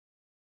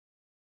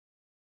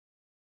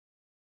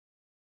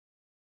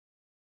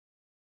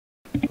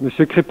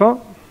Monsieur CREPIN.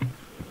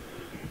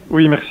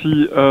 Oui,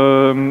 merci.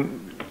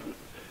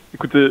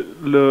 Écoutez,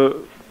 je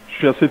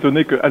suis assez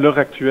étonné qu'à l'heure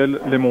actuelle,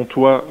 les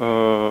montois,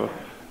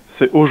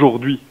 c'est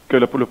aujourd'hui que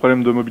le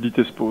problème de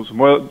mobilité se pose.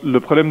 Moi, le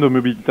problème de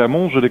mobilité à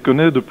Mons, je les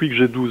connais depuis que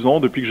j'ai 12 ans,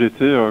 depuis que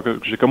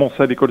j'ai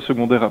commencé à l'école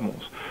secondaire à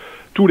Mons.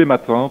 Tous les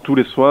matins, tous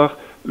les soirs,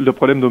 le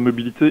problème de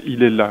mobilité,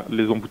 il est là.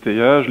 Les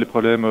embouteillages, les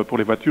problèmes pour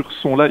les voitures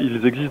sont là,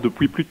 ils existent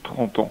depuis plus de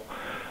 30 ans.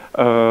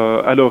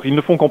 Alors, ils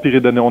ne font qu'empirer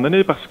d'année en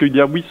année parce qu'il y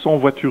a 800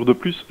 voitures de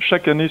plus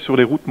chaque année sur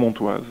les routes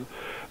montoises.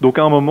 Donc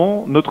à un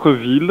moment, notre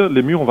ville,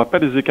 les murs, on va pas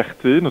les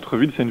écarter. Notre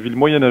ville, c'est une ville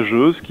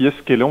moyenâgeuse qui est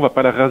ce qu'elle est. On va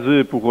pas la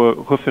raser pour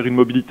refaire une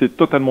mobilité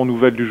totalement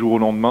nouvelle du jour au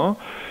lendemain.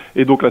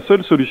 Et donc la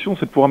seule solution,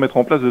 c'est de pouvoir mettre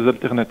en place des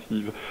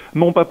alternatives.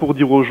 Non pas pour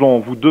dire aux gens,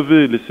 vous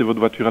devez laisser votre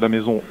voiture à la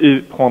maison et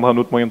prendre un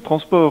autre moyen de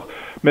transport,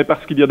 mais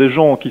parce qu'il y a des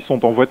gens qui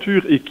sont en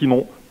voiture et qui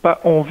n'ont pas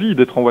envie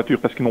d'être en voiture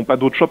parce qu'ils n'ont pas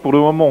d'autre choix pour le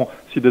moment.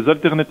 Si des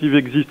alternatives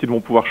existent, ils vont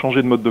pouvoir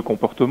changer de mode de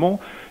comportement.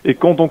 Et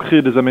quand on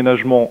crée des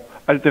aménagements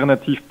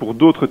alternatifs pour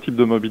d'autres types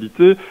de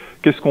mobilité,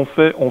 qu'est-ce qu'on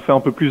fait? On fait un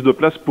peu plus de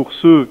place pour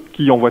ceux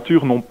qui, en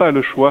voiture, n'ont pas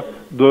le choix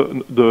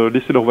de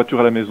laisser leur voiture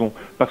à la maison.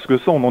 Parce que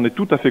ça, on en est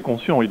tout à fait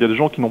conscient. Il y a des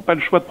gens qui n'ont pas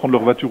le choix de prendre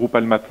leur voiture ou pas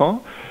le matin.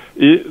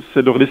 Et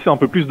c'est leur laisser un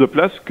peu plus de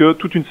place que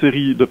toute une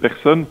série de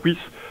personnes puissent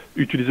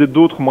utiliser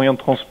d'autres moyens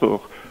de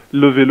transport.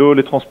 Le vélo,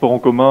 les transports en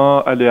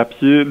commun, aller à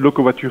pied, le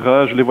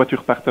covoiturage, les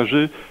voitures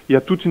partagées. Il y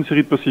a toute une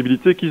série de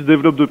possibilités qui se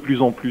développent de plus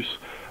en plus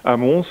à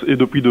Mons. Et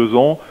depuis 2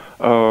 ans,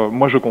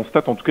 moi je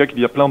constate en tout cas qu'il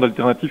y a plein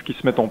d'alternatives qui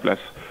se mettent en place.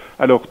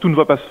 Alors tout ne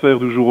va pas se faire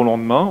du jour au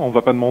lendemain. On ne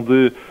va pas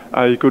demander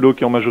à ECOLO,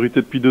 qui est en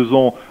majorité depuis 2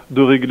 ans,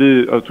 de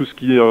régler tout ce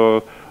qui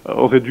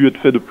aurait dû être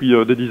fait depuis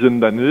des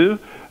dizaines d'années.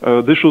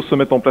 Des choses se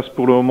mettent en place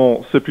pour le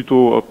moment, c'est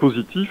plutôt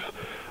positif.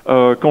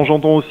 Quand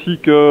j'entends aussi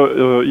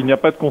qu'il n'y a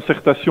pas de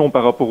concertation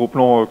par rapport au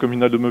plan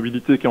communal de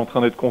mobilité qui est en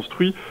train d'être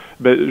construit,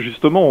 ben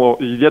justement,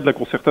 il y a de la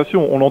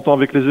concertation. On l'entend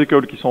avec les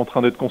écoles qui sont en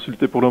train d'être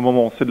consultées pour le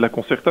moment, c'est de la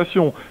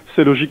concertation.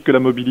 C'est logique que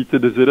la mobilité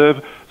des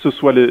élèves, ce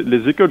soit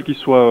les écoles qui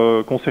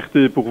soient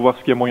concertées pour voir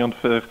ce qu'il y a moyen de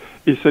faire.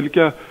 Et c'est le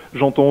cas.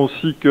 J'entends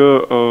aussi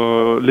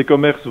que les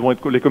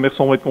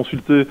commerçants vont être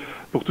consultés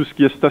pour tout ce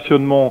qui est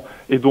stationnement,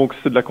 et donc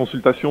c'est de la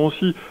consultation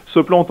aussi. Ce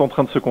plan est en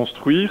train de se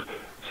construire.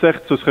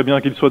 Certes, ce serait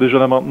bien qu'il soit déjà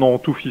là maintenant,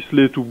 tout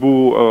ficelé, tout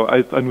beau,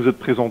 à nous être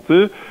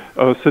présenté.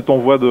 C'est en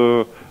voie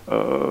de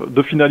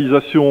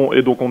finalisation,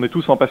 et donc on est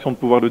tous impatients de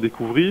pouvoir le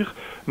découvrir.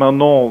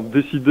 Maintenant,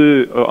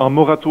 décider un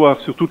moratoire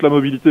sur toute la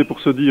mobilité pour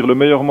se dire le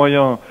meilleur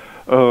moyen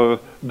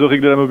de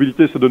régler la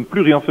mobilité, c'est de ne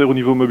plus rien faire au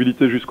niveau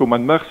mobilité jusqu'au mois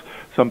de mars,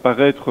 ça me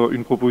paraît être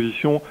une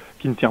proposition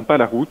qui ne tient pas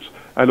la route.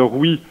 Alors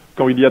oui,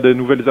 quand il y a des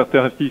nouvelles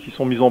alternatives qui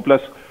sont mises en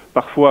place,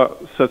 parfois,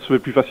 ça se fait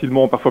plus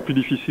facilement, parfois plus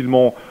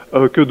difficilement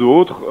que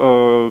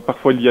d'autres.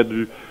 Parfois, il y a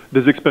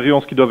des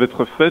expériences qui doivent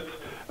être faites,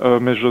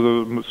 mais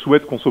je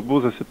souhaite qu'on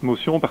s'oppose à cette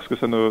motion parce que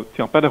ça ne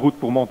tient pas la route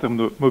pour moi en termes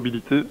de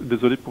mobilité.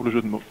 Désolé pour le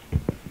jeu de mots.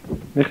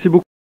 Merci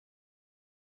beaucoup.